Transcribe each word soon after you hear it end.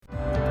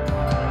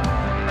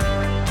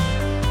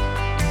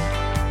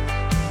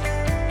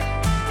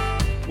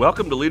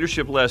Welcome to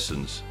Leadership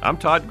Lessons. I'm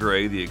Todd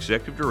Gray, the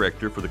Executive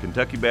Director for the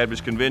Kentucky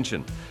Baptist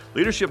Convention.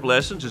 Leadership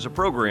Lessons is a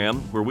program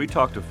where we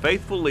talk to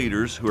faithful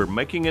leaders who are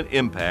making an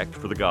impact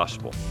for the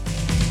gospel.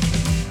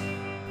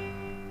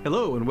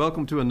 Hello and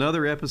welcome to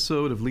another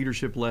episode of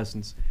Leadership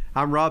Lessons.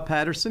 I'm Rob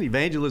Patterson,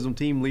 Evangelism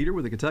Team Leader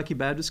with the Kentucky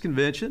Baptist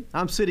Convention.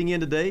 I'm sitting in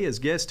today as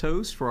guest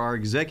host for our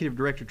Executive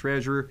Director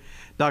Treasurer,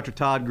 Dr.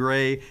 Todd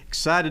Gray.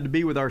 Excited to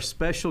be with our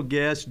special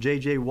guest,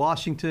 J.J.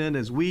 Washington,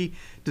 as we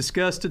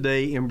discuss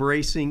today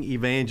embracing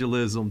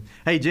evangelism.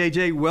 Hey,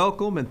 J.J.,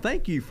 welcome and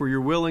thank you for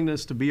your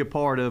willingness to be a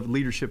part of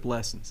Leadership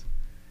Lessons.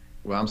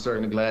 Well, I'm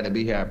certainly glad to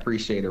be here. I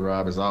appreciate it,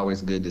 Rob. It's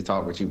always good to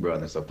talk with you,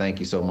 brother. So thank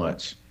you so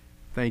much.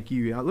 Thank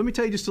you. Let me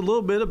tell you just a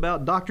little bit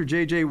about Dr.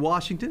 J.J.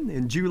 Washington.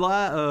 In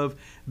July of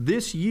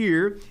this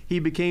year, he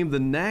became the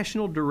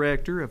National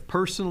Director of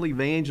Personal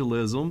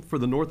Evangelism for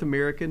the North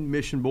American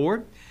Mission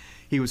Board.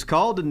 He was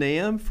called to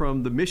NAM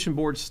from the Mission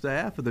Board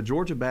staff of the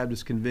Georgia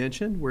Baptist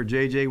Convention, where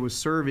J.J. was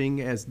serving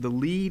as the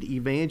lead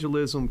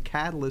evangelism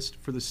catalyst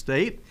for the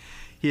state.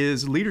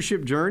 His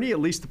leadership journey, at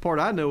least the part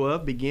I know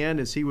of, began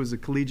as he was a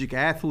collegiate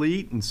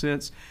athlete, and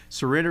since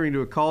surrendering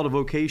to a call to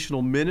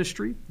vocational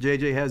ministry,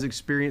 JJ has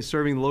experience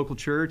serving the local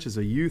church as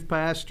a youth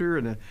pastor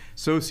and an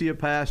associate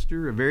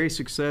pastor, a very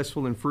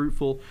successful and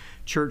fruitful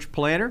church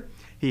planner.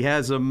 He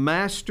has a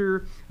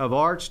Master of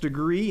Arts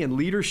degree in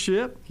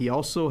leadership. He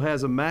also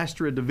has a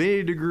Master of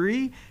Divinity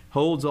degree,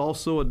 holds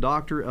also a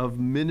Doctor of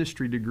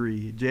Ministry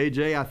degree.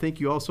 JJ, I think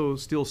you also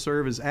still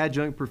serve as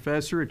adjunct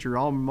professor at your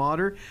alma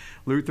mater,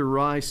 Luther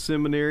Rice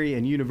Seminary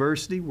and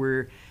University,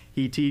 where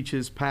he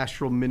teaches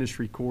pastoral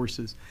ministry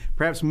courses.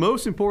 Perhaps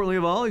most importantly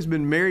of all, he's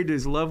been married to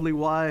his lovely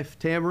wife,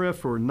 Tamara,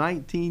 for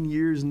 19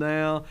 years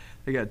now.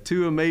 They got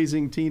two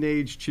amazing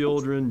teenage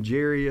children,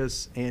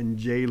 Jarius and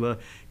Jayla.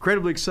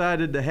 Incredibly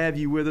excited to have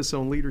you with us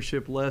on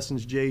Leadership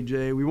Lessons,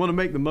 JJ. We want to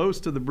make the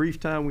most of the brief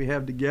time we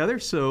have together,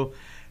 so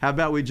how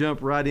about we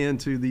jump right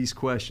into these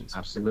questions?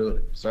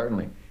 Absolutely,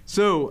 certainly.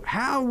 So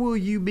how will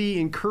you be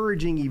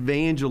encouraging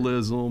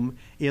evangelism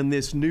in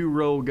this new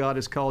role God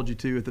has called you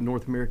to at the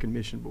North American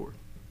Mission Board?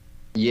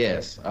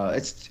 Yes,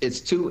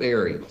 it's two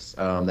areas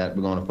that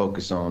we're going to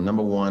focus on.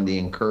 Number one, the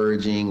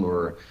encouraging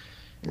or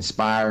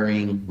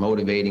inspiring,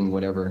 motivating,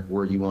 whatever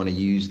word you want to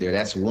use there.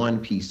 That's one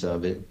piece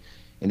of it.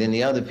 And then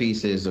the other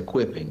piece is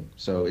equipping.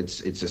 So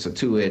it's just a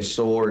two-edged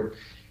sword.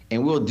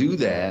 And we'll do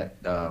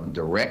that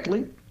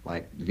directly,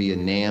 like via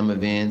NAM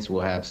events.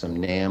 We'll have some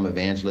NAM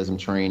evangelism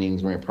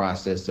trainings. We're in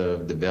process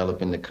of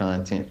developing the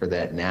content for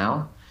that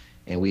now.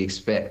 And we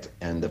expect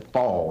in the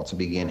fall to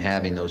begin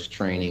having those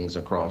trainings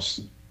across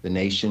the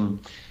nation.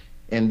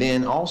 And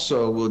then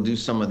also we'll do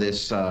some of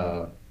this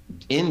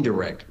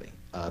indirectly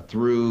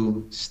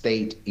through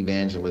state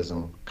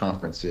evangelism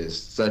conferences,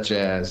 such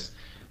as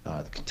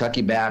the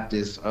Kentucky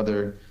Baptist,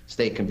 other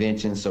state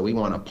conventions. So we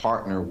want to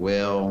partner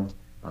well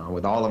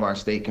with all of our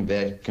state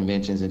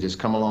conventions and just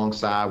come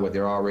alongside what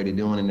they're already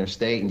doing in their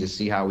state and just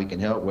see how we can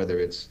help, whether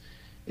it's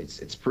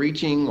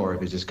preaching or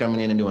if it's just coming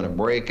in and doing a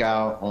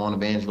breakout on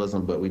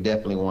evangelism. But we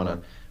definitely want to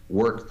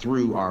work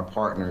through our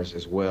partners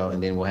as well,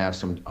 and then we'll have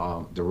some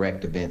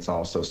direct events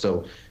also.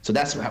 So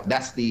that's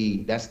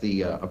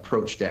the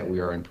approach that we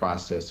are in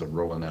process of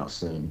rolling out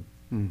soon.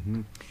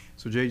 Mm-hmm.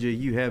 So JJ,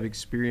 you have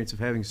experience of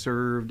having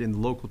served in the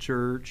local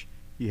church.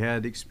 You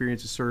had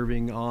experience of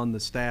serving on the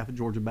staff of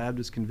Georgia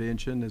Baptist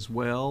Convention as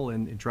well,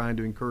 and trying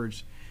to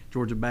encourage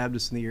Georgia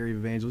Baptists in the area of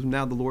evangelism.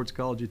 Now the Lord's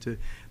called you to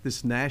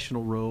this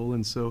national role.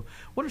 And so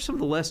what are some of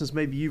the lessons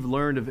maybe you've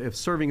learned of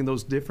serving in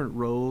those different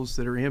roles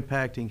that are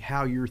impacting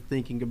how you're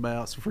thinking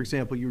about? So for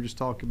example, you were just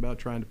talking about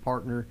trying to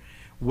partner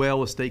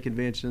well with state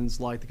conventions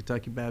like the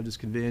Kentucky Baptist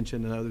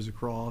Convention and others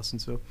across. And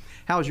so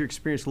how has your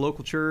experience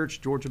local church,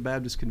 Georgia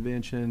Baptist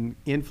Convention,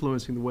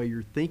 influencing the way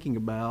you're thinking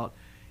about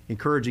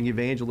encouraging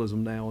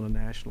evangelism now on a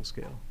national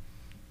scale?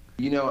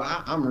 You know,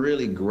 I'm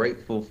really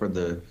grateful for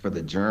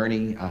the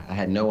journey. I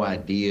had no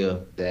idea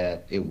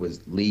that it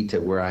would lead to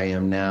where I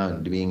am now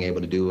and being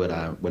able to do what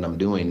I'm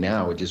doing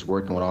now with just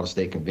working with all the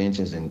state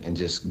conventions and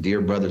just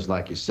dear brothers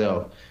like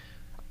yourself.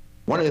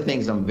 One of the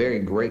things I'm very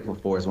grateful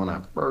for is when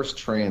I first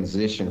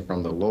transitioned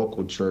from the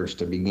local church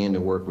to begin to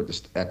work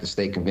at the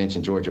state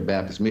convention, Georgia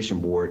Baptist Mission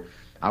Board,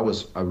 I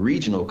was a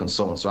regional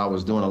consultant. So I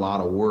was doing a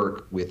lot of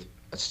work with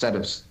a set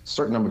of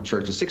certain number of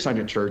churches,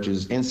 600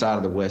 churches inside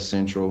of the West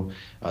Central.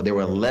 There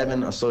were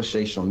 11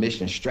 associational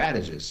mission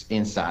strategists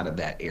inside of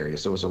that area.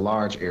 So it's a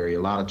large area,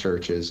 a lot of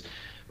churches.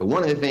 But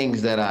one of the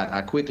things that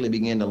I quickly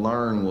began to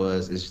learn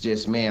is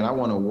just, man, I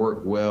want to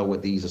work well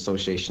with these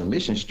associational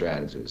mission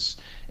strategists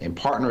and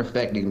partner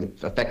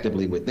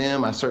effectively with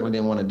them. I certainly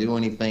didn't want to do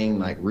anything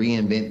like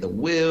reinvent the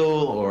wheel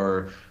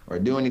or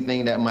do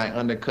anything that might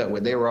undercut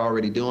what they were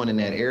already doing in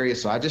that area.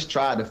 So I just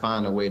tried to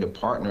find a way to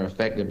partner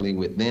effectively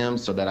with them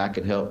so that I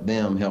could help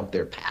them help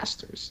their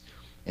pastors.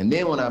 And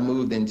then when I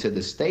moved into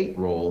the state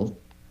role,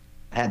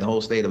 I had the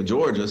whole state of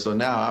Georgia. So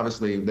now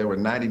obviously there were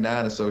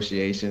 99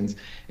 associations.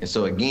 And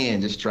so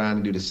again, just trying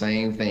to do the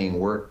same thing,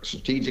 work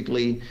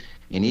strategically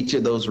in each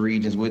of those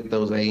regions with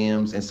those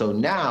AMs. And so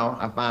now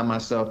I find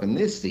myself in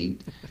this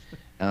seat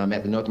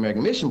at the North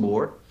American Mission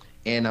Board.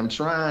 And I'm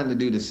trying to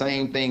do the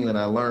same thing that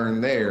I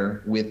learned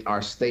there with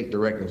our state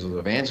directors of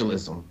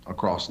evangelism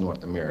across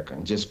North America,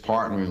 and just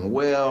partnering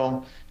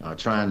well,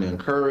 trying to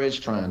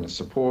encourage, trying to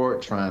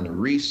support, trying to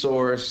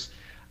resource,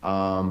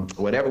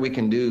 whatever we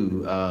can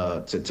do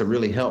to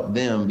really help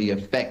them be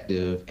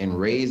effective in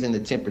raising the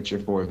temperature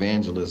for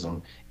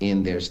evangelism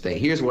in their state.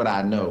 Here's what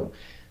I know,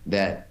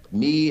 that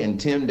me and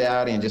Tim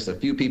Dowdy and just a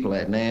few people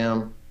at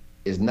NAM,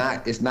 it's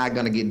not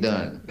going to get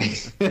done.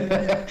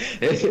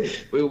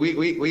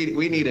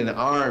 we need an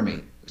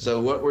army.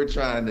 So what we're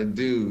trying to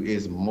do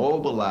is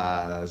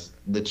mobilize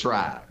the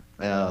tribe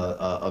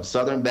of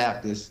Southern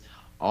Baptists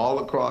all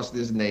across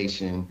this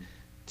nation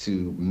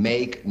to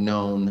make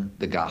known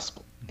the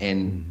gospel.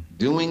 And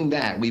doing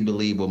that, we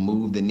believe, will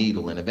move the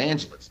needle in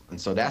evangelism. And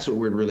so that's what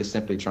we're really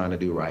simply trying to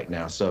do right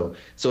now. So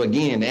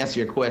again, to answer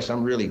your question,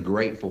 I'm really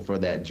grateful for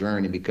that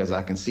journey, because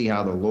I can see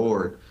how the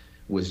Lord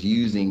was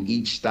using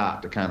each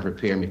stop to kind of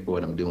prepare me for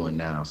what I'm doing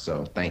now.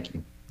 So thank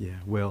you. Yeah,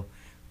 well,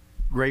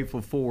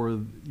 grateful for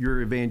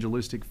your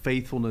evangelistic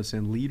faithfulness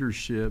and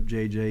leadership,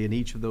 JJ, in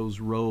each of those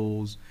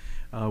roles,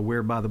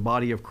 whereby the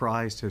body of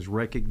Christ has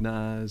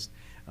recognized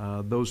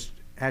those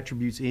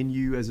attributes in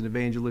you as an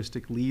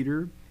evangelistic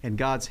leader, and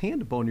God's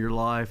hand upon your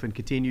life, and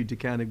continued to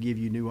kind of give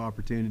you new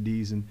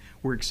opportunities. And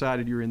we're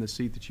excited you're in the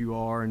seat that you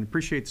are, and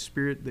appreciate the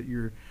spirit that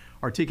you're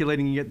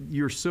articulating. Yet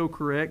you're so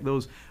correct.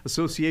 Those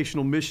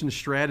associational mission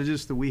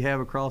strategists that we have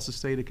across the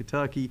state of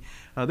Kentucky,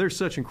 they're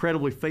such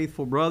incredibly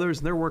faithful brothers,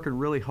 and they're working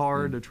really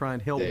hard to try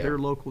and help their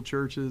local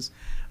churches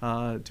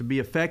to be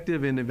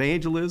effective in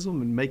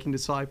evangelism and making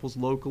disciples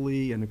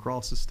locally and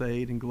across the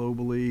state and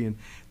globally. And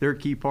they're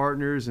key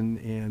partners,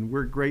 and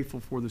we're grateful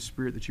for the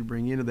spirit that you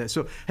bring into that.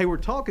 So, hey, we're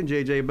talking,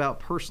 JJ,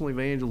 about personal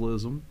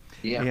evangelism.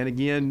 Yeah. And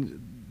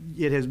again,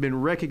 it has been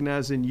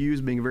recognized in you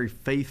as being a very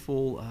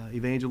faithful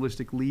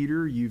evangelistic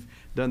leader. You've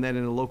done that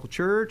in a local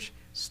church,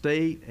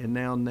 state, and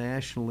now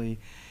nationally.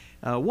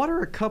 What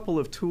are a couple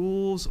of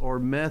tools or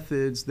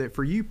methods that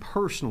for you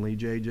personally,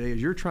 JJ,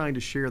 as you're trying to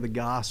share the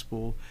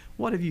gospel,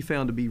 what have you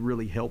found to be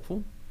really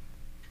helpful?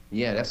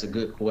 Yeah, that's a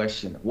good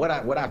question. What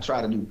I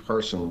try to do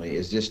personally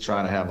is just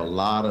try to have a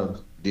lot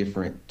of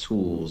different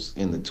tools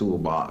in the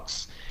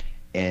toolbox,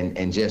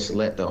 and just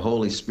let the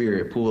Holy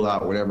Spirit pull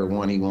out whatever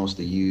one he wants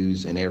to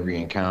use in every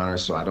encounter.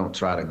 So I don't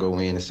try to go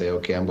in and say,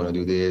 okay, I'm going to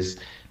do this,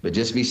 but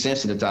just be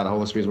sensitive to how the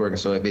Holy Spirit's working.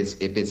 So if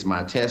it's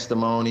my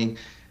testimony,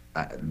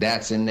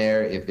 that's in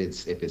there. If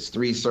it's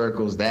 3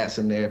 circles, that's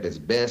in there. If it's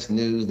best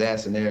news,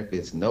 that's in there. If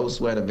it's no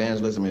sweat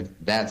evangelism,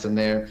 that's in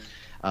there.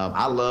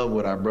 I love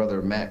what our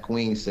brother Matt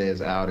Queen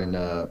says out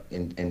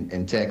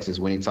in Texas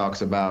when he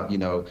talks about,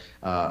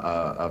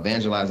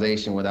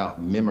 evangelization without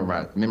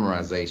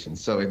memorization.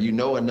 So if you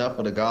know enough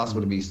of the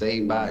gospel to be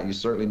saved by it, you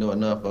certainly know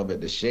enough of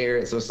it to share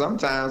it. So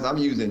sometimes I'm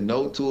using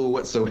no tool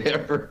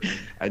whatsoever.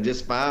 I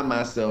just find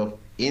myself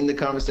in the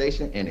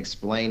conversation and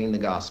explaining the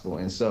gospel.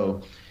 And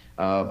so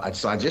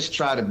I just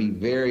try to be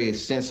very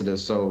sensitive.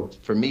 So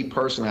for me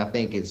personally, I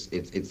think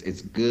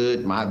it's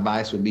good. My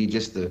advice would be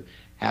just to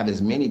have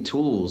as many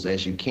tools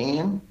as you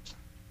can,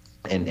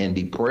 and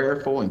be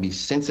prayerful and be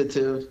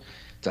sensitive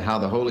to how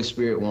the Holy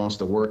Spirit wants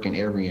to work in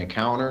every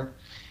encounter.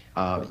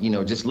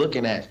 Just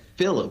looking at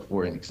Philip,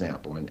 for an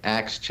example, in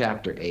Acts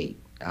chapter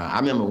 8. I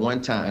remember one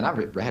time, and I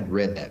had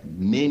read that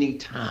many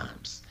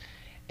times,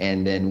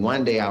 and then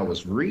one day I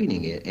was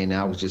reading it, and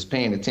I was just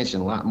paying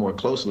attention a lot more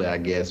closely, I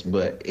guess,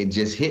 but it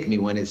just hit me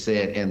when it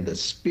said, and the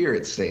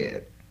Spirit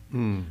said,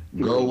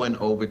 go and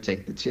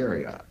overtake the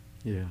chariot.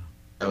 Yeah.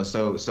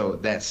 So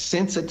that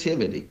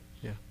sensitivity,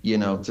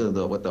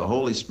 to what the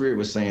Holy Spirit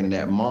was saying in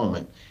that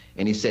moment.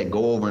 And he said,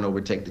 go over and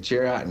overtake the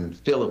chariot. And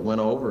Philip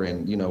went over,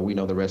 and, we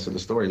know the rest of the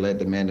story, led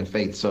the man to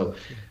faith. So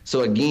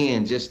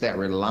again, just that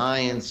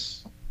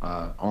reliance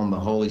on the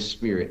Holy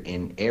Spirit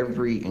in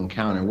every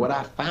encounter. What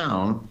I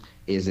found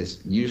is it's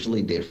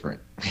usually different.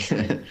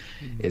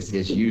 It's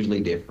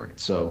usually different.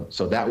 So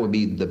that would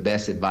be the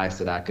best advice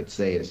that I could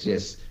say, is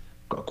just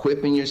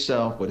equipping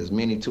yourself with as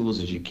many tools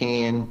as you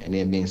can, and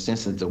then being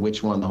sensitive to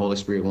which one the Holy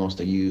Spirit wants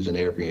to use in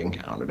every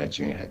encounter that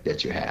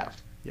you have.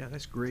 Yeah,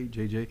 that's great,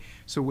 JJ.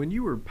 So when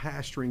you were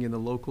pastoring in the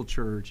local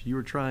church, you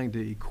were trying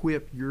to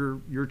equip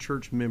your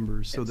church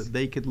members so that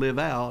they could live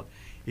out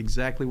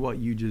exactly what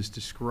you just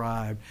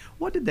described.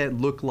 What did that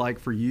look like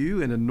for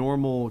you in a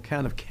normal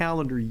kind of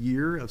calendar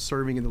year of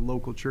serving in the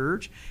local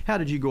church? How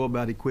did you go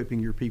about equipping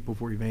your people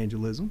for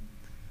evangelism?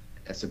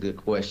 That's a good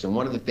question.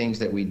 One of the things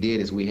that we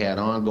did is we had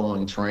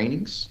ongoing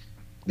trainings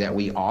that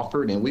we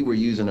offered, and we were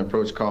using an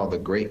approach called the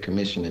Great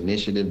Commission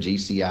Initiative.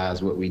 GCI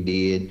is what we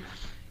did.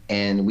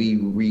 And we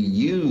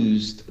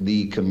reused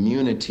the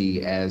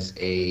community as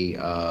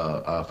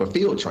for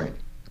field training.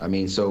 I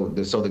mean,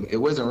 it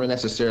wasn't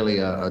necessarily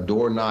a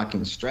door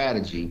knocking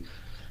strategy,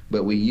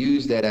 but we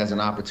used that as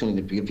an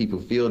opportunity to give people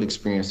field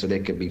experience so they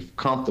could be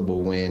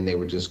comfortable when they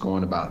were just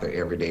going about their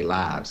everyday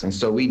lives. And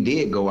so we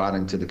did go out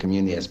into the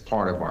community as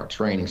part of our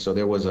training. So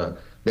there was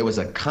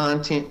a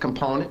content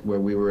component where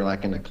we were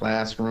like in the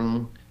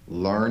classroom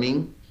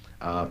learning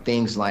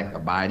things like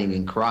abiding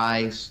in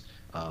Christ,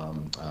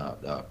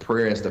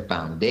 prayer as the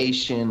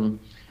foundation,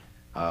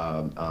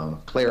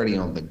 clarity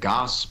on the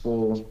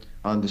gospel,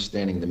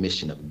 understanding the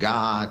mission of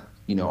God.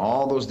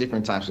 All those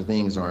different types of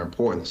things are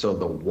important. So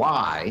the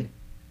why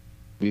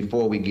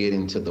before we get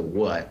into the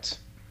what,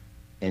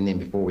 and then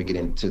before we get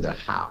into the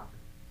how.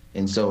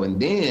 And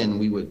then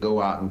we would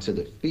go out into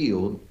the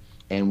field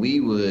and we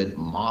would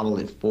model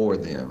it for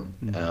them,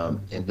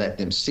 and let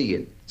them see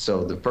it.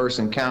 So the first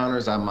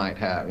encounters I might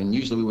have, and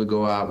usually we would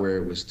go out where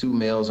it was 2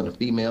 males and a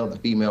female. The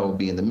female would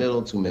be in the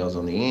middle, 2 males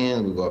on the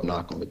end. We'd go up,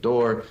 knock on the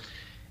door.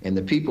 And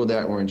the people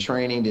that were in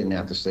training didn't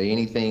have to say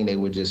anything. They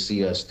would just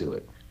see us do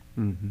it.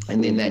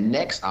 And then that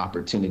next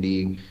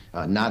opportunity,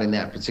 not in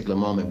that particular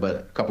moment, but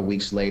a couple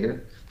weeks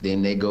later,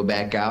 then they go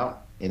back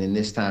out. And then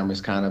this time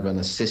it's kind of an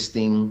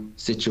assisting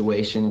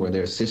situation where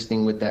they're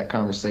assisting with that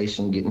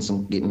conversation, getting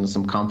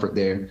some comfort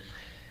there.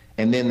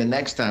 And then the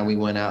next time we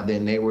went out,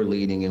 then they were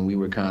leading and we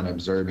were kind of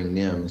observing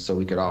them so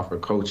we could offer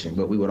coaching.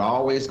 But we would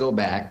always go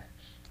back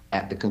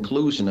at the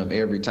conclusion of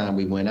every time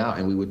we went out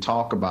and we would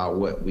talk about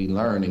what we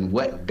learned and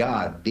what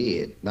God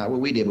did. Not what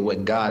we did, but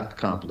what God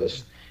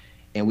accomplished.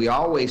 And we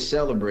always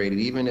celebrated,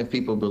 even if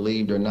people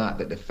believed or not,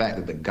 that the fact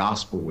that the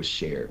gospel was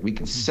shared. We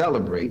can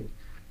celebrate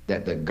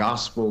that the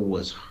gospel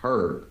was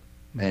heard.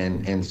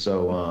 And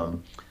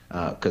so,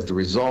 because the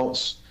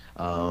results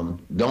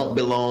don't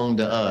belong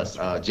to us.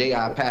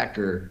 J.I.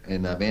 Packer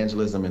in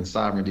Evangelism and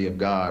Sovereignty of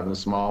God, a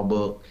small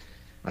book.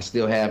 I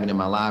still have it in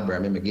my library. I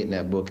remember getting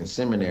that book in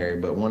seminary,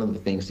 but one of the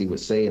things he would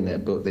say in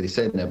that book, that he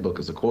said in that book,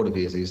 is a quote of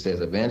his. He says,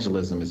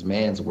 evangelism is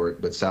man's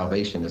work, but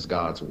salvation is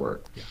God's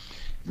work. Yeah.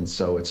 And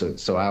so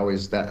that's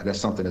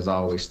something that's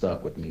always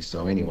stuck with me.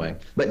 So anyway,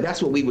 but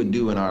that's what we would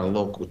do in our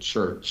local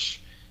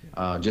church,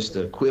 just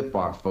to equip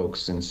our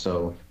folks. And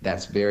so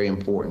that's very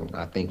important,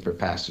 I think, for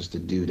pastors to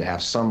do, to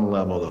have some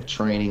level of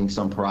training,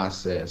 some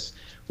process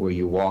where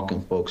you're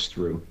walking folks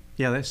through.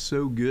 Yeah, that's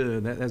so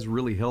good. That's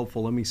really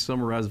helpful. Let me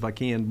summarize, if I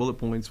can, bullet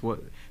points,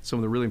 what some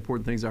of the really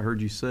important things I heard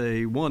you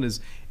say. One is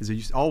that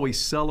you always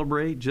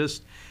celebrate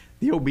just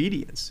the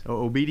obedience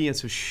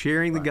of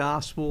sharing the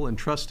gospel and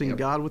trusting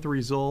God with the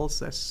results.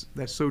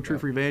 That's so true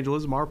for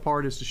evangelism. Our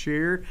part is to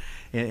share,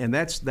 and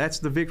that's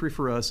the victory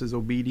for us, is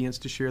obedience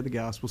to share the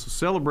gospel. So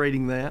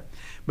celebrating that.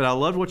 But I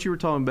loved what you were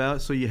talking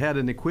about. So you had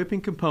an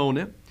equipping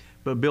component,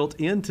 but built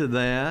into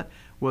that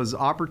was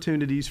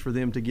opportunities for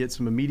them to get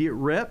some immediate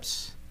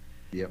reps.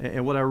 Yep.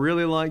 And what I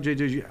really like,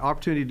 JJ, is your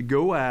opportunity to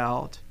go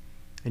out,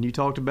 and you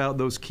talked about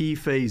those key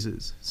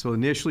phases. So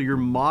initially you're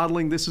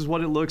modeling, this is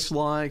what it looks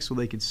like, so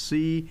they could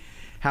see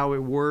how it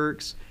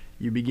works.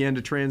 You begin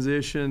to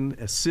transition,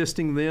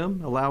 assisting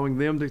them, allowing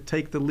them to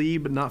take the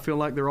lead, but not feeling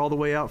like they're all the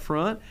way out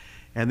front.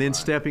 And then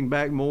stepping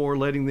back more,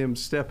 letting them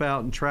step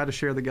out and try to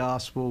share the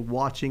gospel,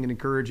 watching and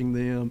encouraging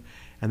them.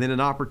 And then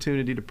an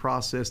opportunity to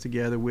process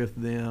together with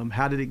them.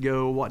 How did it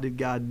go? What did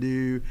God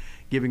do?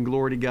 Giving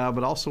glory to God,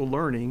 but also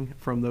learning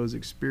from those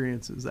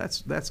experiences.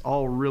 That's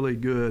all really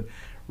good,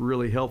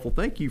 really helpful.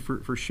 Thank you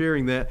for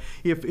sharing that.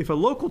 If a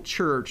local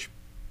church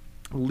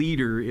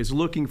leader is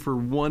looking for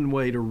one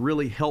way to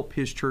really help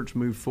his church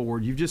move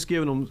forward, you've just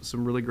given them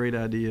some really great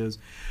ideas.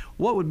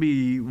 What would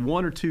be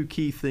 1 or 2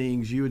 key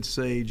things you would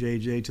say,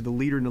 JJ, to the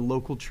leader in the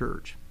local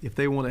church if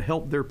they want to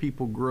help their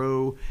people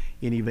grow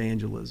in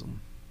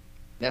evangelism?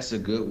 That's a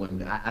good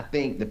one. I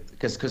think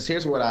because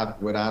here's what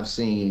I've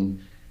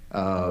seen,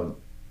 and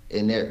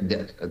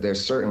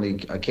there's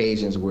certainly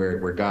occasions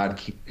where God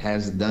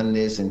has done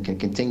this and can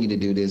continue to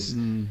do this.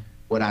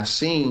 What I've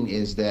seen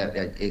is that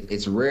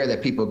it's rare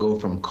that people go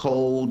from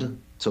cold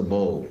to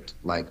bold,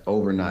 like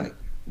overnight.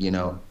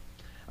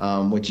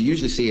 What you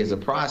usually see is a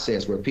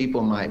process where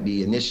people might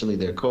be initially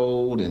they're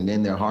cold, and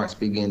then their hearts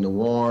begin to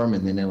warm,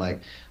 and then they're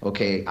like,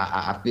 okay,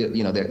 I feel,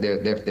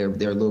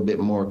 they're a little bit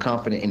more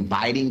confident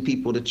inviting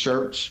people to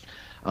church.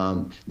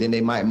 Then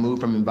they might move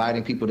from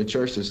inviting people to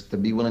church to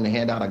be willing to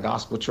hand out a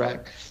gospel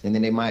tract, and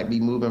then they might be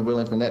moving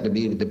willing from that to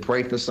be able to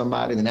pray for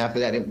somebody. And then after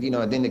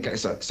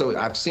that, so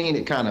I've seen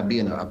it kind of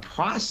being a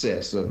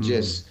process of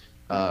just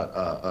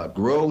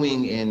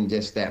growing in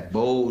just that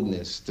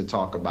boldness to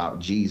talk about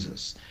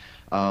Jesus.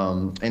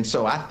 And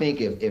so I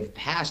think if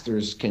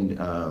pastors can,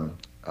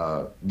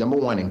 number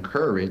one,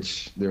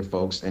 encourage their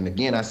folks. And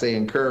again, I say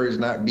encourage,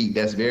 not beat.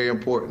 That's very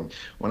important.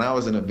 When I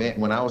was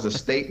a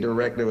state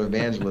director of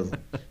evangelism,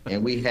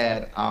 and we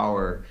had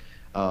our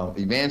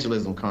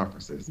evangelism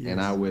conferences,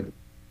 and I would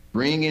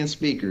bring in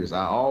speakers,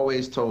 I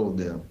always told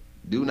them,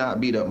 do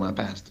not beat up my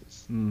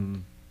pastors.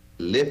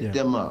 Lift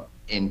them up,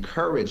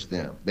 encourage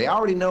them. They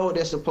already know what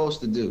they're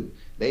supposed to do.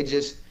 They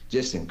just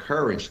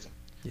encourage them.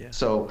 Yeah.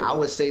 So I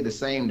would say the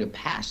same to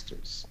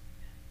pastors.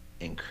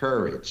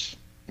 Encourage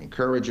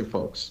your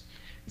folks.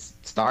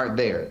 Start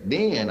there.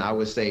 Then I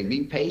would say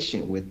be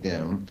patient with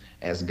them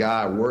as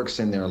God works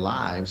in their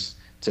lives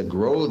to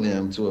grow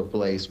them to a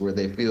place where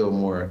they feel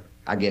more,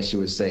 I guess you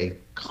would say,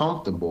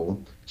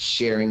 comfortable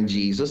sharing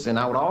Jesus. And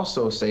I would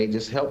also say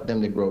just help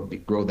them to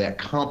grow that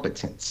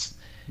competence.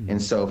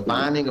 And so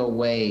finding a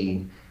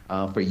way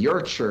for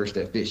your church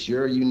that fits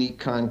your unique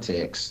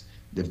context,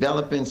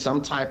 developing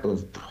some type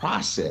of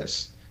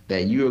process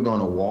that you're going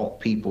to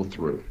walk people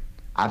through.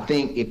 I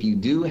think if you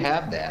do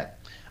have that,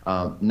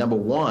 Number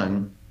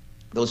one,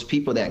 those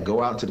people that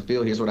go out to the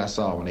field, here's what I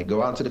saw. When they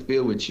go out to the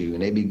field with you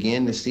and they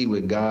begin to see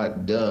what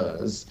God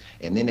does,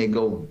 and then they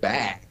go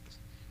back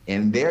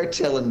and they're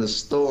telling the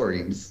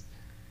stories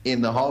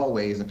in the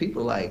hallways, and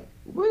people are like,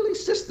 really,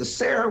 Sister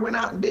Sarah went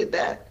out and did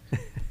that?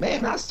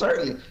 Man,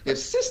 if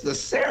Sister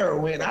Sarah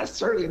went, I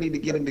certainly need to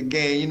get in the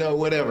game,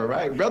 whatever,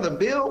 right? Brother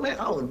Bill, man,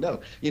 oh no.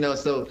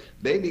 So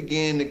they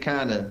begin to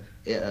kind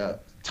of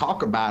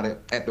talk about it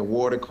at the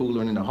water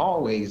cooler and in the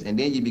hallways, and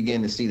then you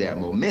begin to see that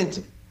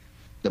momentum.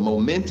 The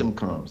momentum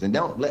comes, and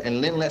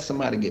then let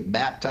somebody get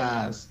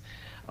baptized.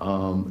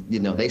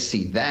 They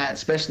see that,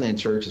 especially in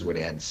churches where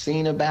they hadn't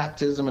seen a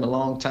baptism in a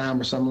long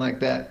time or something like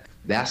that.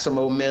 That's a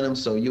momentum.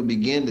 So you'll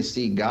begin to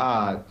see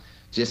God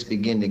just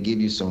begin to give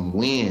you some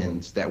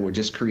wins that will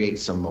just create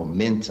some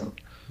momentum.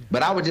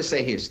 But I would just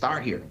say here,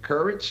 start here,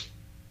 encourage,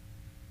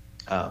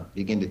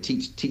 begin to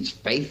teach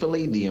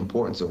faithfully the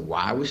importance of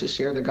why we should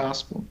share the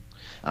gospel.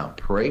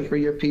 Pray for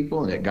your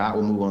people and that God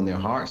will move on their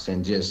hearts,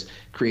 and just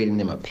creating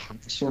them a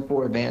passion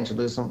for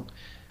evangelism.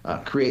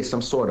 Create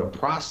some sort of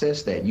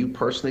process that you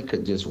personally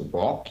could just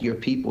walk your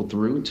people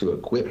through to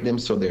equip them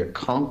so they're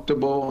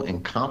comfortable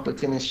and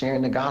competent in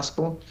sharing the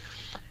gospel,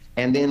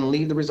 and then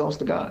leave the results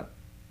to God.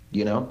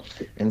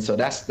 And so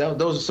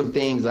those are some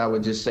things I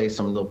would just say,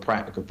 some little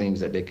practical things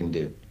that they can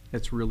do.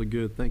 That's really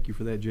good. Thank you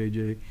for that,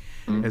 JJ.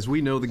 Mm-hmm. As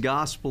we know, the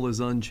gospel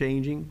is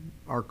unchanging.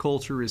 Our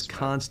culture is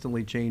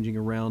constantly changing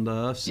around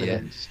us. Yes.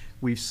 And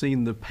we've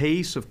seen the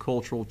pace of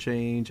cultural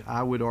change,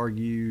 I would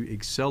argue,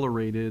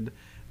 accelerated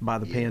by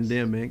the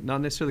pandemic,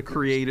 not necessarily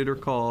created or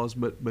caused,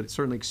 but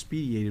certainly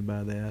expedited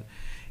by that.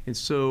 And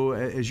so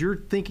as you're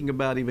thinking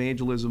about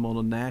evangelism on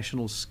a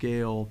national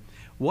scale,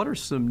 what are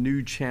some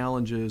new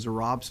challenges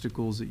or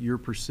obstacles that you're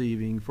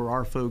perceiving for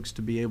our folks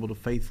to be able to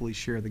faithfully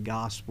share the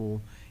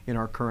gospel in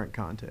our current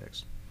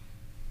context?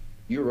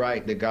 You're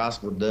right. The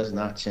gospel does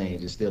not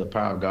change. It's still the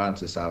power of God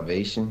to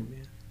salvation. Yeah.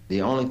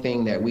 The only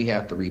thing that we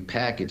have to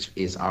repackage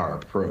is our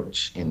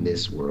approach in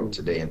this world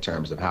today in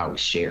terms of how we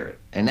share it.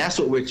 And that's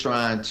what we're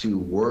trying to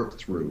work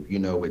through,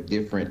 with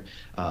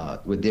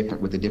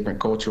the different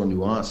cultural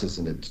nuances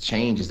and the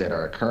changes that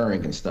are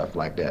occurring and stuff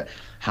like that.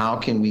 How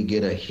can we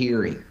get a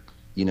hearing?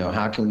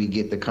 How can we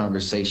get the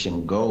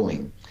conversation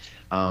going?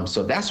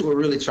 So that's what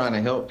we're really trying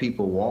to help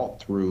people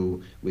walk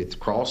through with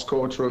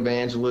cross-cultural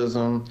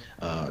evangelism,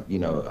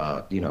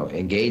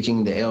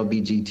 engaging the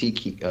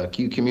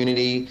LGBTQ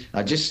community,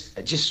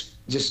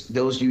 just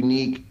those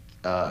unique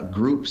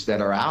groups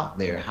that are out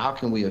there. How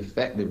can we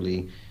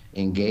effectively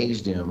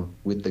engage them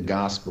with the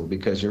gospel?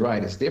 Because you're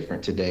right, it's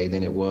different today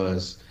than it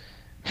was,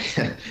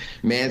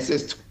 man,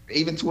 since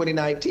even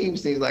 2019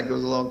 seems like it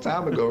was a long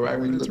time ago, right?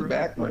 When you look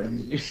back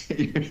on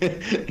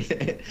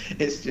it,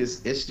 it's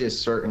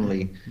just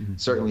certainly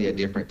a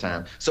different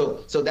time.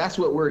 So that's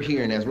what we're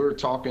hearing as we're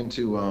talking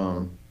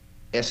to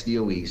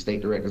SDOE,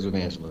 State Directors of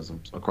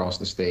Evangelism, across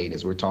the state,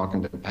 as we're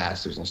talking to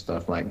pastors and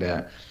stuff like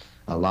that.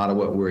 A lot of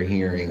what we're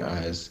hearing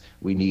is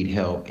we need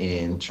help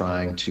in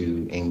trying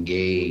to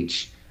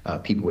engage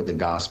people with the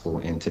gospel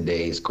in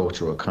today's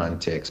cultural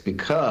context,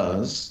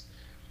 because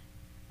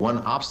one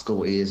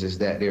obstacle is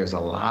that there's a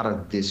lot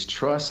of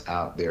distrust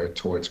out there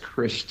towards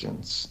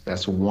Christians.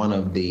 That's one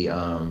of the,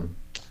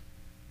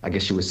 I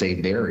guess you would say,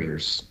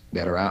 barriers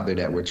that are out there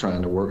that we're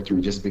trying to work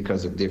through, just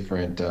because of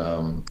different,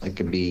 it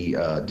could be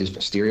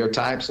different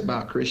stereotypes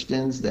about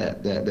Christians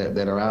that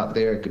are out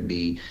there. It could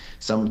be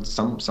some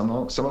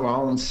of our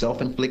own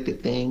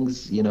self-inflicted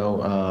things,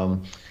 that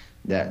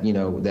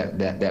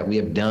we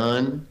have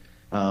done.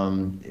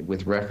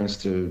 With reference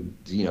to,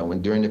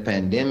 when during the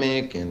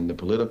pandemic and the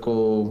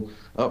political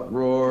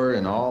uproar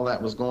and all that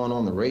was going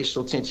on, the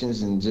racial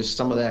tensions and just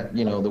some of that,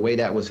 the way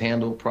that was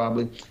handled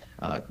probably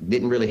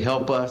didn't really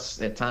help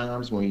us at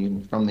times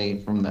from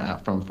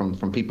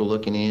people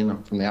looking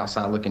in, from the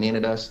outside looking in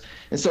at us.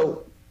 And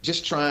so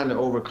just trying to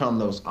overcome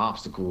those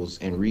obstacles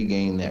and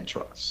regain that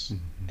trust,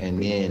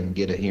 and then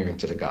get a hearing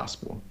to the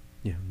gospel.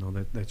 Yeah, no,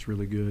 that's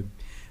really good.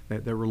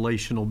 That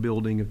relational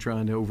building of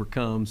trying to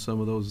overcome some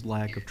of those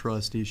lack of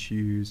trust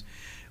issues.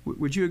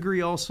 Would you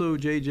agree also,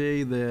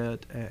 JJ, that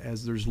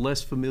as there's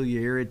less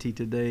familiarity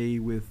today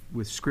with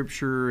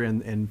Scripture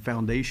and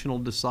foundational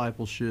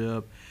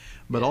discipleship,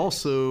 but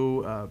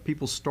also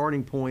people's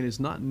starting point is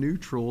not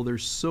neutral?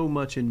 There's so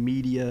much in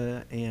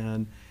media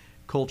and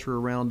culture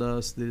around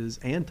us that is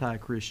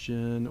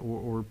anti-Christian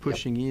or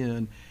pushing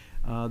in.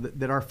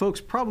 That our folks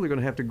probably going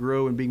to have to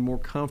grow in being more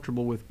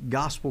comfortable with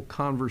gospel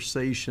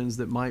conversations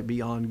that might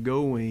be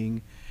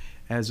ongoing,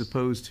 as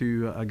opposed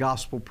to a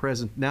gospel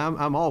present. Now,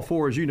 I'm all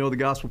for, as you know, the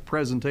gospel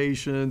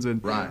presentations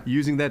and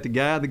using that to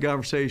guide the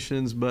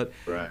conversations, but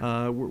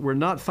we're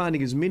not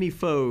finding as many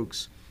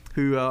folks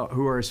who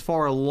are as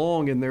far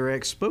along in their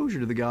exposure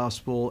to the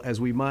gospel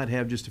as we might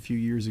have just a few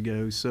years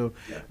ago. So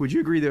would you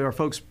agree that our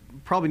folks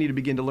probably need to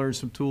begin to learn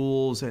some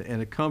tools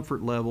and a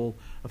comfort level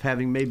of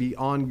having maybe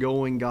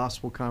ongoing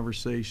gospel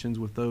conversations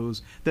with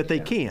those that they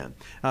can?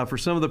 For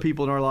some of the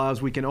people in our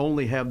lives, we can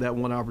only have that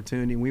one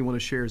opportunity, and we want to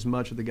share as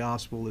much of the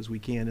gospel as we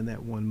can in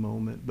that one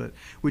moment. But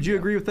would you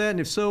agree with that? And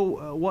if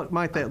so, what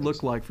might that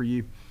look like for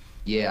you?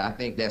 Yeah, I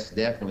think that's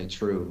definitely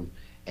true.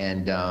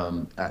 And,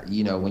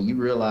 when you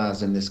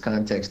realize in this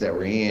context that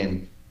we're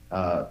in,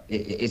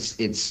 it's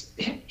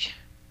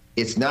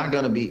not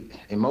going to be,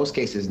 in most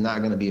cases, not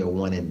going to be a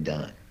one and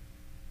done.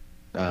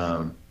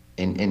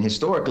 And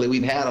historically,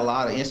 we've had a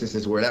lot of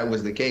instances where that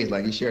was the case.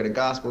 Like you share the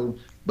gospel,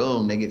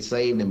 boom, they get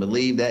saved and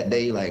believe that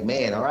day. Like,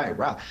 man, all right,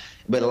 right.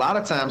 But a lot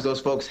of times those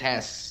folks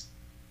had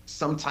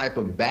some type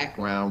of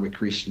background with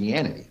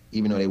Christianity,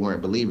 even though they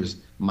weren't believers.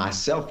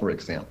 Myself, for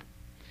example.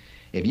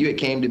 If you had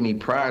came to me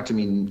prior to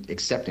me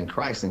accepting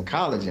Christ in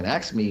college and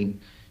asked me,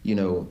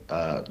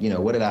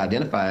 what did I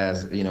identify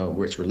as,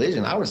 which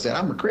religion, I would have said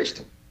I'm a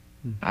Christian.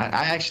 I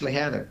actually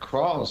had a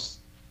cross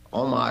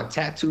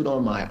tattooed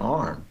on my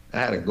arm.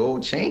 I had a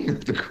gold chain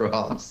of the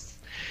cross,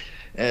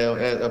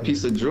 a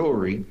piece of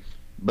jewelry.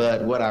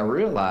 But what I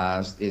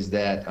realized is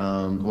that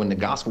when the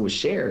gospel was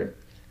shared,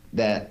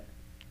 that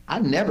I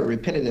never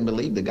repented and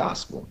believed the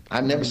gospel. I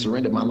never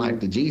surrendered my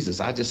life to Jesus.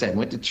 I just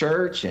went to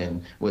church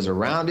and was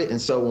around it. And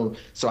so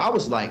I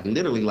was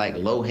literally like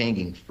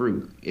low-hanging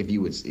fruit, if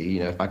you would,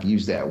 if I could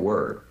use that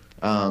word.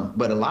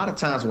 But a lot of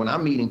times when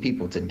I'm meeting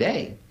people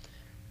today,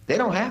 they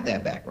don't have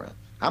that background.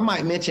 I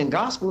might mention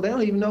gospel, they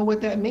don't even know what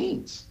that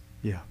means.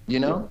 Yeah.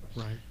 Right.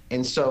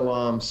 And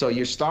so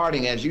you're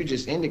starting, as you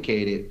just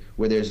indicated,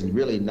 where there's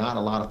really not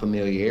a lot of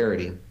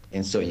familiarity.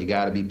 And so you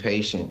got to be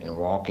patient and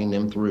walking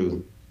them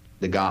through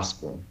the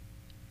gospel.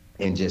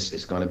 And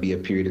it's going to be a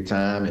period of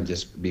time, and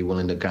just be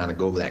willing to kind of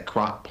go over that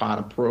crock pot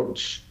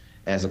approach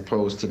as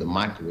opposed to the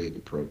microwave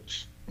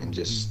approach, and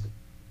just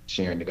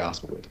sharing the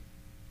gospel with them.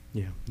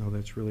 Yeah, no,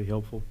 that's really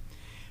helpful.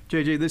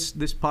 JJ,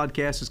 this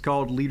podcast is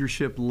called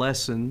Leadership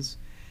Lessons.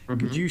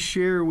 Could you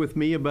share with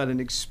me about an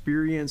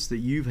experience that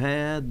you've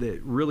had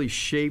that really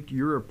shaped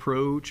your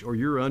approach or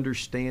your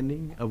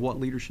understanding of what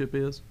leadership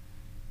is?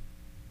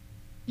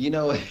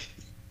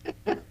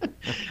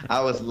 I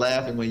was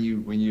laughing when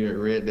you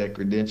read that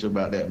credential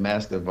about that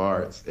Master of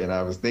Arts, and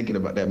I was thinking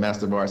about that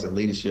Master of Arts in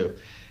leadership,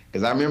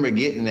 because I remember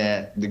getting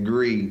that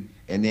degree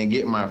and then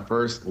getting my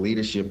first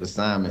leadership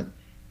assignment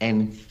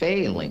and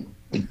failing.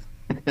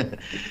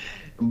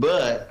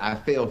 But I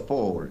failed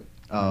forward.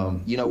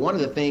 One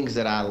of the things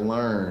that I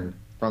learned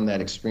from that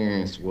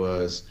experience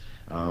was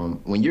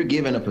when you're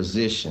given a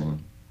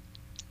position,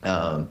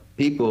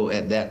 people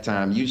at that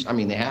time,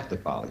 they have to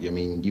follow you.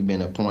 You've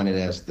been appointed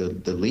as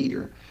the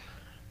leader,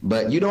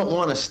 but you don't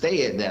want to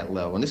stay at that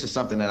level. And this is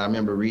something that I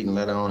remember reading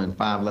later on in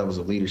 5 Levels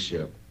of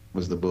Leadership,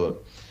 was the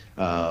book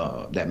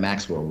that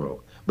Maxwell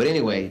wrote. But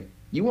anyway,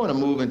 you want to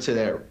move into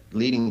that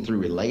leading through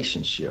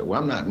relationship, where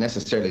I'm not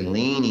necessarily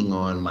leaning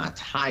on my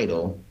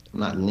title.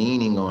 I'm not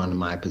leaning on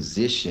my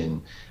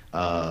position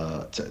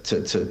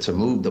to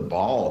move the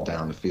ball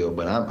down the field,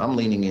 but I'm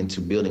leaning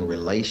into building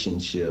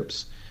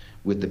relationships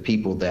with the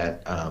people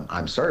that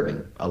I'm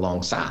serving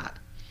alongside.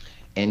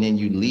 And then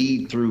you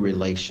lead through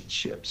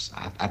relationships.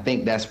 I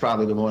think that's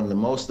probably one of the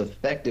most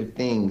effective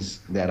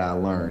things that I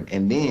learned.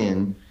 And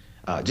then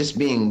just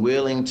being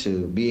willing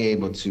to be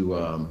able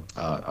to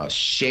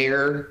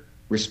share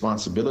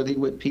responsibility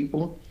with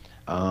people,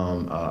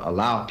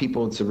 allow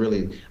people to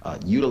really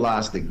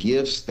utilize the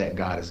gifts that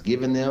God has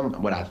given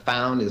them. What I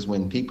found is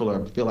when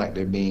people feel like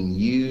they're being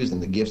used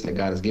and the gifts that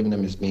God has given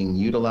them is being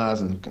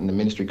utilized in the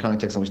ministry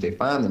context in which they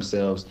find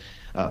themselves,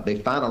 they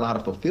find a lot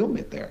of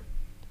fulfillment there.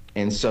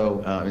 And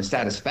so, and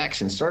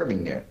satisfaction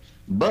serving there.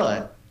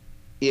 But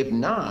if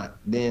not,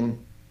 then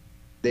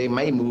they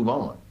may move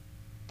on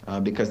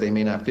because they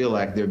may not feel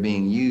like they're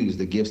being used.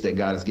 The gifts that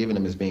God has given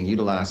them is being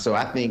utilized. So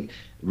I think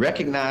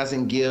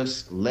recognizing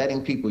gifts,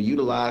 letting people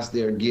utilize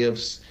their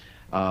gifts,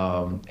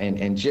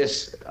 and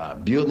just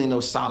building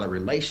those solid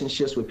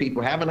relationships with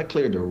people, having a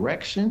clear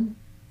direction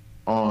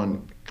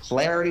on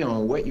clarity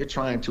on what you're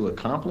trying to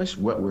accomplish,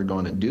 what we're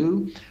going to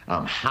do,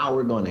 how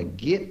we're going to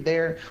get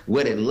there,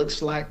 what it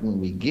looks like when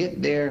we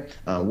get there,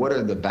 what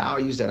are the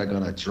values that are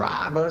going to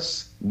drive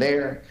us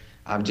there.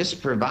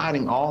 Just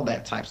providing all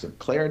that types of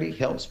clarity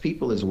helps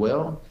people as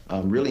well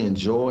really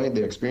enjoy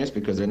their experience,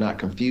 because they're not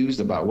confused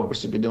about what we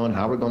should be doing,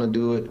 how we're going to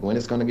do it, when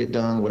it's going to get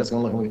done, what it's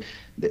going to look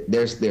like.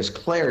 There's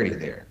clarity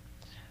there.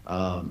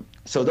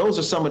 So those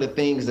are some of the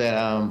things that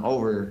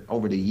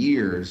over the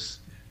years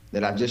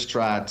that I've just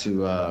tried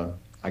to,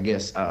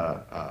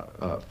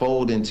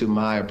 fold into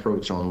my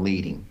approach on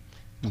leading.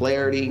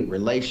 Clarity,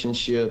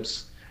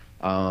 relationships,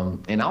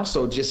 and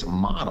also just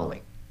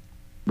modeling.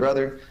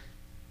 Brother,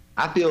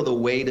 I feel the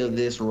weight of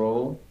this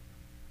role.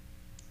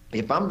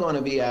 If I'm going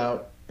to be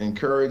out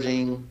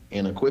encouraging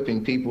and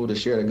equipping people to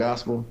share the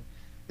gospel,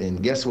 then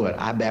guess what?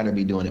 I better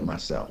be doing it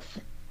myself.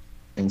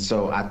 And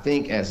so I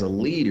think as a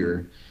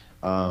leader,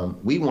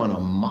 we want to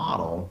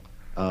model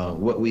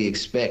what we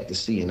expect to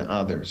see in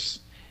others.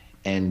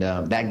 And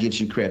that gives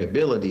you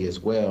credibility as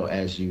well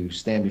as you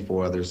stand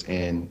before others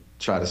and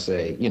try to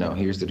say,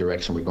 here's the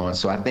direction we're going.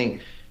 So I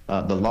think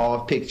the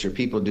law of picture,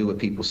 people do what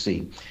people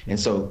see. And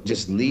so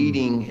just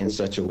leading in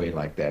such a way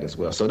like that as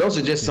well. So those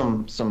are just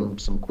some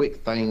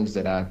quick things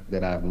that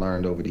I've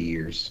learned over the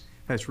years.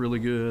 That's really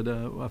good.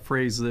 A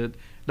phrase that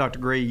Dr.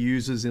 Gray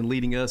uses in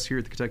leading us here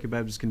at the Kentucky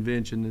Baptist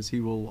Convention is he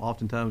will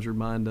oftentimes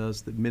remind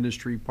us that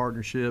ministry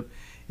partnership,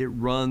 it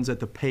runs at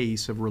the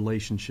pace of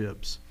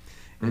relationships.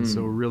 And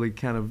so really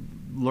kind of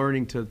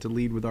learning to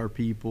lead with our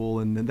people.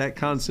 And that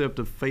concept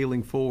of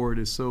failing forward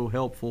is so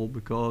helpful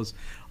because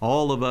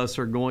all of us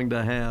are going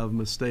to have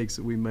mistakes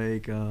that we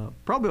make,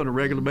 probably on a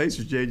regular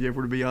basis, JJ, if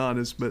we're to be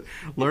honest, but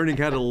learning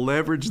how to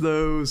leverage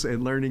those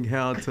and learning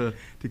how to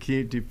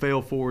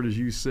fail forward, as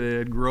you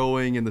said,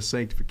 growing in the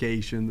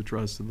sanctification, the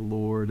trust of the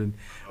Lord. And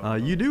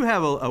you do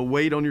have a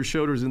weight on your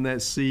shoulders in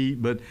that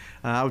seat, but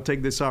I would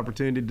take this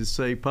opportunity to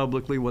say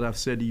publicly what I've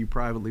said to you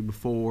privately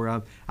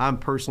before. I'm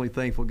personally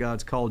thankful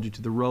God's called you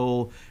to the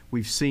role.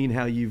 We've seen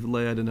how you've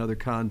led in other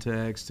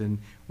contexts, and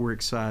we're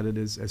excited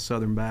as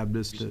Southern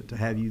Baptists to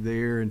have you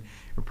there, and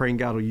we're praying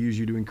God will use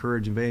you to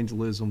encourage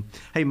evangelism.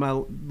 Hey,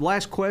 my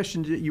last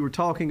question, you were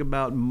talking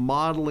about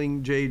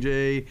modeling,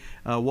 JJ,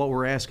 what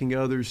we're asking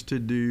others to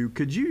do.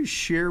 Could you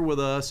share with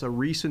us a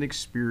recent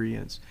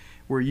experience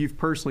where you've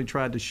personally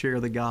tried to share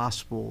the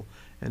gospel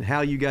and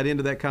how you got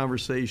into that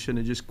conversation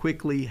and just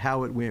quickly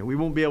how it went? We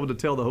won't be able to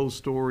tell the whole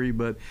story,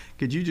 but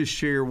could you just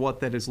share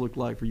what that has looked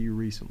like for you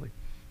recently?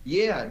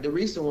 Yeah, the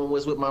recent one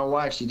was with my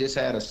wife. She just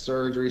had a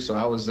surgery, so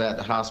I was at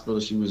the hospital.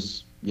 She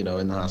was, in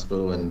the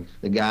hospital, and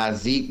the guy,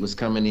 Zeke, was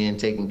coming in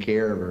taking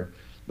care of her.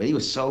 But he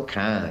was so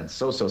kind,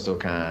 so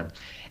kind.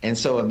 And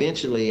so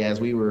eventually,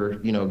 as we were,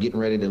 getting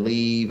ready to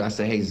leave, I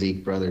said, "Hey,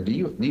 Zeke, brother, do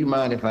you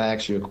mind if I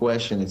ask you a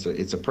question?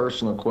 It's a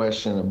personal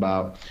question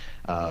about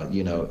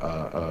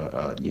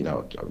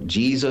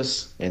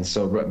Jesus." And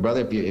so,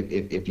 brother,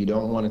 if you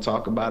don't want to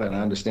talk about it,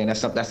 I understand.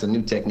 That's a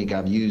new technique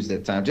I've used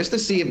at times, just to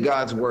see if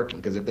God's working.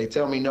 Because if they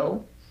tell me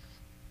no,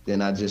 then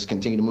I just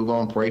continue to move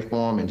on, pray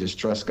for them, and just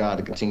trust God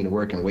to continue to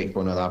work and wait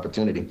for another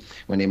opportunity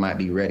when they might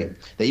be ready.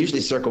 They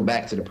usually circle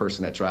back to the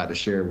person that tried to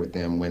share with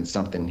them when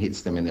something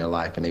hits them in their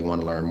life and they want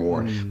to learn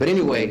more. But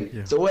anyway,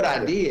 So what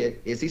I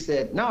did is he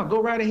said, "No,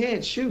 go right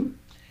ahead, shoot."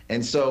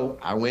 And so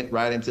I went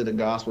right into the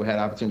gospel, had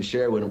an opportunity to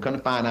share with him. Come to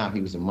find out,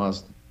 he was a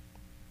Muslim.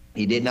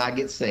 He did not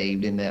get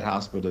saved in that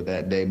hospital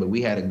that day, but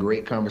we had a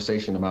great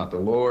conversation about the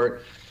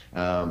Lord.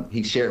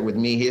 He shared with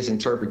me his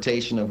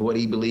interpretation of what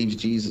he believes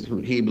Jesus, who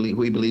he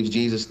believes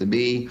Jesus to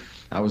be.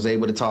 I was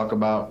able to talk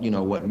about,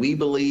 what we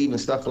believe and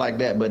stuff like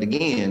that. But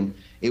again,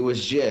 it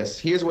was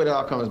here's what it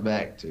all comes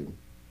back to: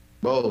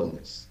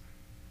 boldness,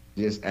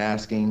 just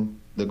asking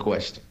the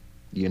question.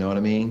 You know what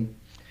I mean?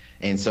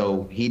 And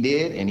so he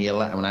did, and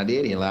when I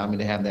did, he allowed me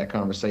to have that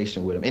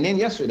conversation with him. And then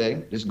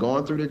yesterday, just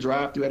going through the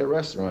drive-thru at a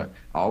restaurant,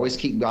 I always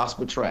keep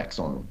gospel tracts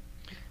on them.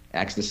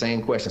 Ask the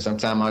same question.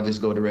 Sometimes I'll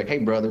just go direct. "Hey,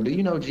 brother, do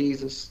you know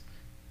Jesus?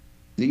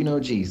 Do you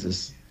know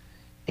Jesus?"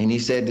 And he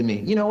said to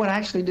me, "You know what, I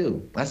actually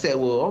do." I said,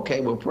 "Well,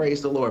 okay, well,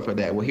 praise the Lord for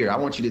that. Well, here, I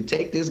want you to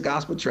take this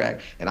gospel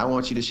tract, and I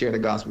want you to share the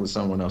gospel with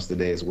someone else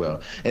today as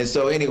well." And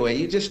so anyway,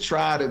 you just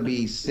try to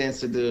be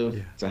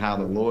sensitive to how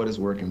the Lord is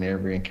working in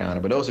every encounter.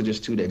 But those are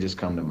just two that just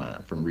come to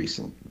mind from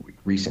recent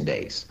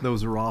days.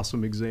 Those are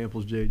awesome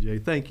examples, JJ.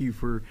 Thank you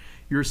for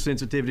your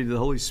sensitivity to the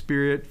Holy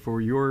Spirit, for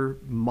your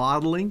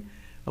modeling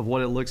of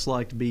what it looks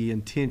like to be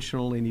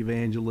intentional in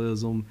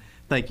evangelism.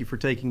 Thank you for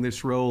taking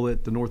this role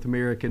at the North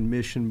American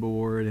Mission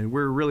Board, and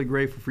we're really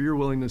grateful for your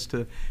willingness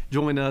to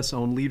join us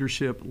on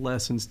Leadership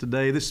Lessons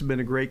today. This has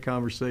been a great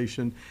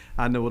conversation.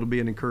 I know it'll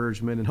be an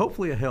encouragement and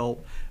hopefully a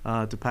help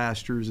to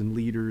pastors and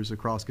leaders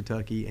across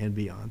Kentucky and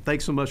beyond.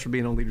 Thanks so much for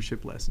being on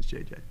Leadership Lessons,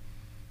 JJ.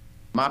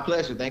 My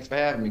pleasure. Thanks for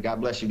having me. God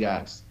bless you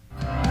guys.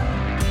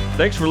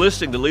 Thanks for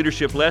listening to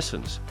Leadership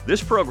Lessons.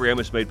 This program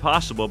is made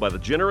possible by the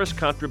generous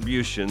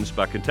contributions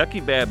by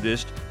Kentucky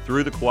Baptist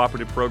through the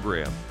Cooperative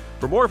Program.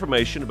 For more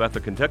information about the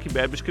Kentucky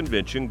Baptist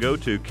Convention, go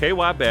to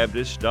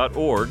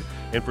kybaptist.org.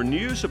 And for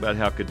news about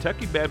how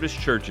Kentucky Baptist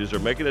churches are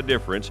making a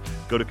difference,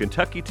 go to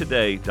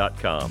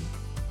kentuckytoday.com.